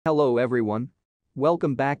Hello everyone.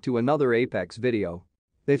 Welcome back to another Apex video.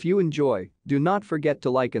 If you enjoy, do not forget to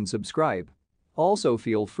like and subscribe. Also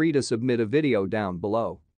feel free to submit a video down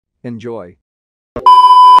below. Enjoy.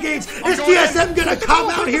 Is TSM gonna come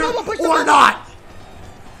out here or not?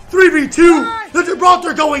 3v2, the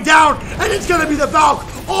Gibraltar going down, and it's gonna be the Valk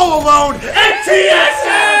all alone, and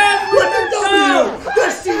TSM with the W! The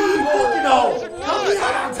CEO coming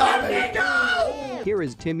out on top of it! Here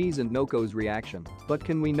is Timmy's and Noko's reaction, but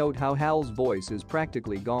can we note how Hal's voice is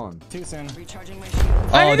practically gone? Too soon.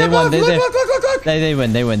 Oh, they won. They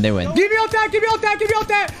win. They win. Give me all that. Give me all that. Give me all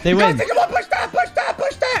that. They win. Come on, push that. Push that.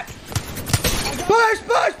 Push that.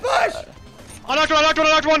 Push. I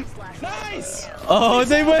knocked one. Nice. Oh,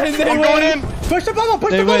 they win. They win. Going in. Push the bubble.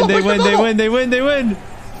 Push They the win. bubble. They Push the win. They bubble. win. They win. They win.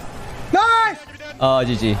 Nice. Oh,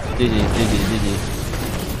 GG.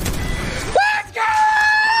 Let's go.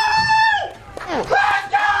 Let's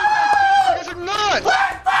go. You guys are nuts.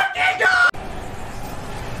 Let's fucking go.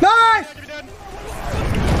 Nice.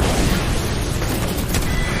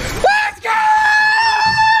 Let's go.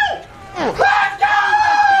 Let's go.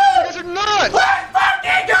 You guys are nuts. Let's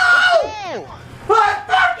fucking go. Let's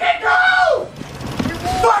fucking go.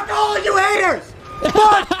 Fuck all of you haters.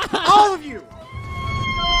 Fuck all of you.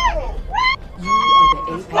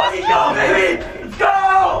 Fucking go, baby! Let's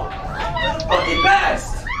go! We're the fucking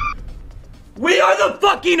best! We are the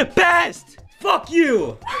fucking best! Fuck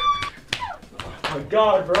you! Oh my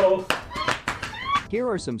god, bro. Here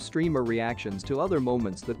are some streamer reactions to other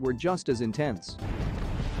moments that were just as intense.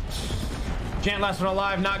 Can't last one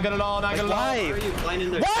alive, not good at all, not good at all. Why are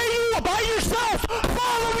you by yourself?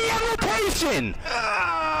 Follow me on rotation!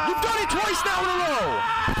 You've done it twice now in a row!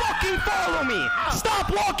 Fucking follow me! Stop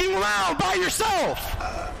walking around by yourself!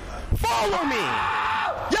 Follow me!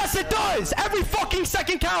 Yes, it does! Every fucking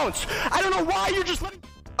second counts! I don't know why you're just letting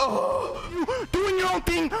you doing your own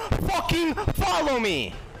thing. Fucking follow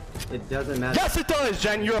me! It doesn't matter. Yes, it does,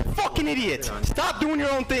 Jen. You're a fucking idiot. Stop doing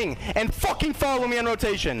your own thing and fucking follow me on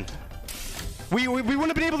rotation. We wouldn't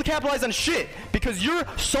have been able to capitalize on shit because you're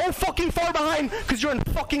so fucking far behind because you're in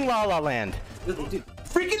fucking La La Land. Dude,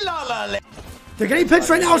 Freaking La La Land. They're getting pinched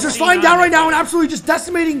right now as they're sliding down right now and absolutely just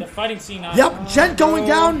decimating. The fighting scene now. Yep, Jen going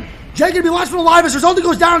down. Jen gonna be the last one alive as Rizaldo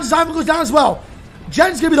goes down and Zyva goes down as well.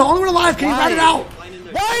 Jen's gonna be the only one alive. Can he ride it out?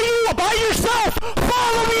 Why are you by yourself?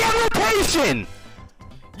 Follow me on rotation.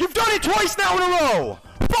 You've done it twice now in a row.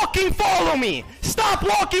 Fucking follow me. Stop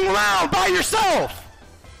walking around by yourself.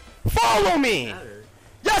 Follow me!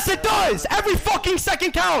 Yes, it does! Every fucking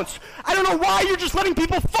second counts! I don't know why you're just letting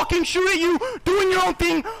people fucking shoot at you, doing your own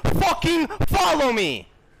thing. Fucking follow me!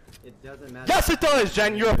 it doesn't matter. Yes, it does,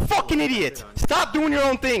 Jen. You're a fucking idiot. Stop doing your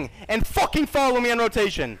own thing and fucking follow me on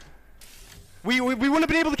rotation. We wouldn't have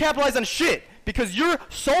been able to capitalize on shit because you're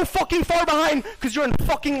so fucking far behind because you're in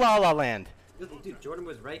fucking La La Land. Dude, Jordan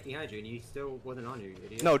was right behind you and he still wasn't on you, you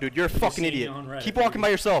idiot. No, dude, you're a fucking idiot. Keep walking by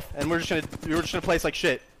yourself, and we're just gonna place like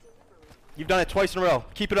shit. You've done it twice in a row.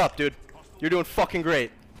 Keep it up, dude. You're doing fucking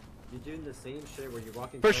great. You're doing the same shit where you're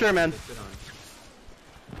walking. For sure, man.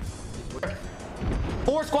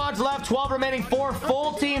 4 squads left, 12 remaining, 4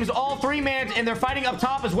 full teams, all 3-man, and they're fighting up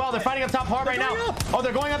top as well. They're fighting up top hard right now. Oh,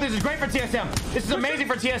 they're going up. This is great for TSM. This is amazing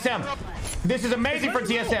for TSM. This is amazing for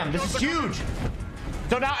TSM. This is huge.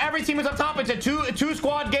 So now every team is up top. It's a two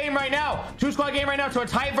squad game right now. 2-squad game right now. So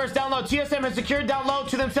it's high versus down low. TSM has secured down low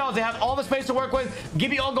to themselves. They have all the space to work with.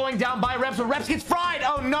 Gibby all going down by Reps, but Reps gets fried.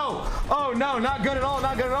 Oh no. Oh no, not good at all.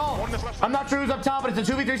 Not good at all. I'm not sure who's up top, but it's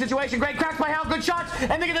a 2v3 situation. Great cracks by Hal. Good shots.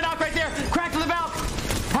 And they get the knock right there. Crack to the Valk.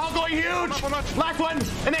 Hal going huge. Last one.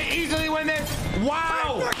 And they easily win this.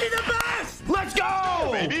 Wow. Fucking the best. Let's go.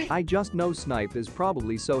 Baby. I just know Snipe is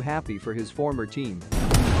probably so happy for his former team.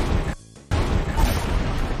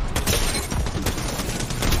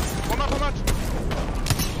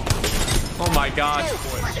 Oh my god.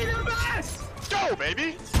 Let's go,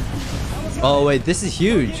 baby. Oh wait, this is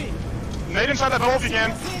huge. Nade inside that hole if you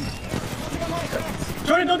can.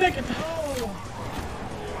 Jordan, don't take it.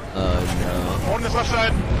 Oh On this left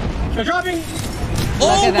side. They're dropping. no.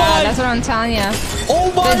 Look at that. That's what I'm telling you.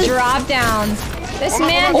 Oh my! The drop downs. This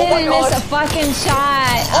man didn't miss a fucking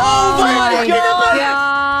shot. Oh my god!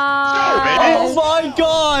 God. Oh my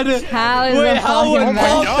god! How is Wait, the how fucking it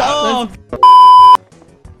best? popped up?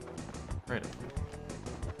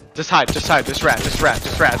 Just hide. This rat.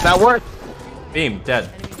 It's not worth. Beam, dead.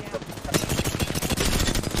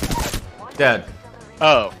 Dead.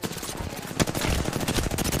 Oh.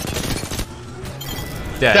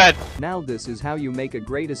 Dead. Now this is how you make a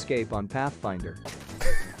great escape on Pathfinder.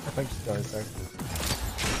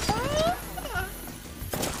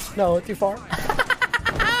 No, too far.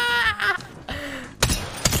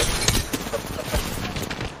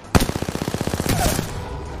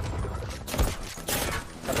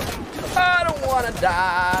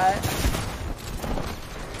 god.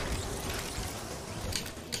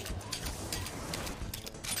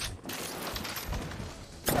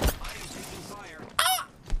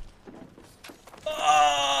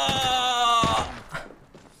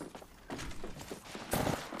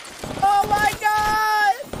 Oh my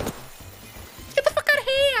god! Get the fuck out of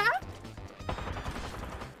here!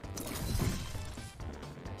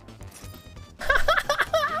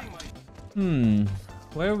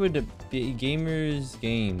 Where would it be gamers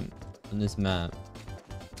game on this map?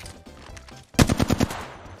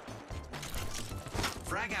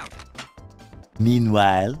 Frag out.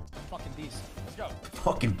 Meanwhile. Fucking beast. Let's go.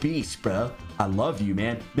 Fucking beast, bro. I love you,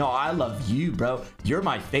 man. No, I love you, bro. You're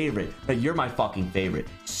my favorite. You're my fucking favorite.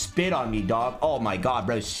 Spit on me, dog. Oh my god,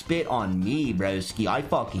 bro. Spit on me, broski. I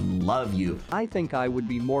fucking love you. I think I would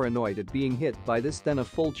be more annoyed at being hit by this than a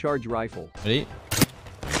full charge rifle. Ready?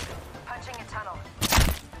 Punching a tunnel.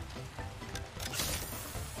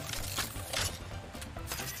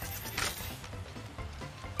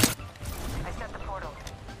 I set the portal.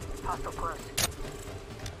 Hostile close.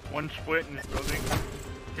 One split in this building.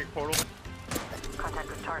 Kick portal. Contact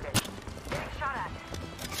with target. Getting shot at.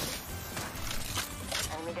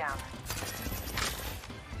 Enemy down.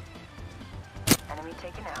 Enemy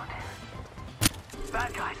taken out.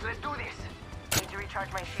 Bad guys, let's do this. Need to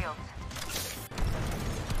recharge my shields.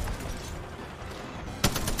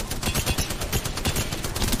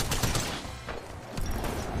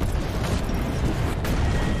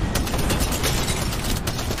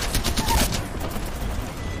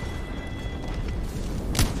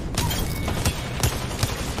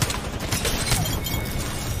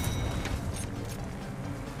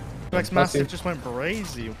 Next Massive just went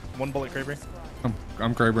crazy. One bullet, Kraber.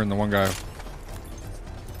 I'm Kraber and the one guy.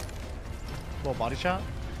 Little body shot.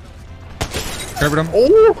 Krabered him.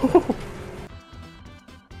 Oh!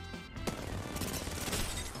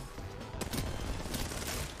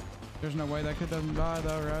 There's no way that kid doesn't die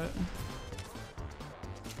though, right?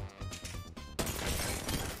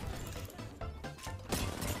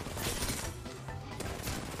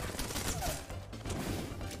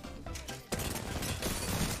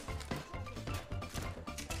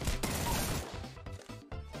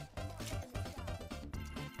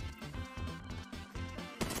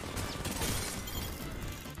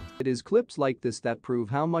 It is clips like this that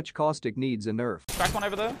prove how much caustic needs a nerf. Crack one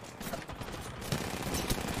over there.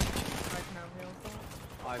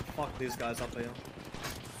 I fucked these guys up here.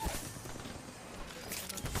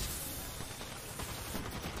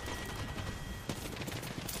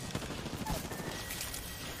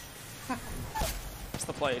 It's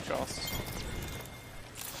the play, Joss.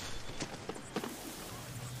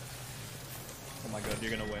 Oh my god,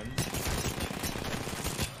 you're gonna win.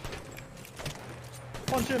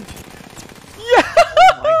 Punch him! Yeah!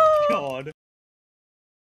 Oh my god.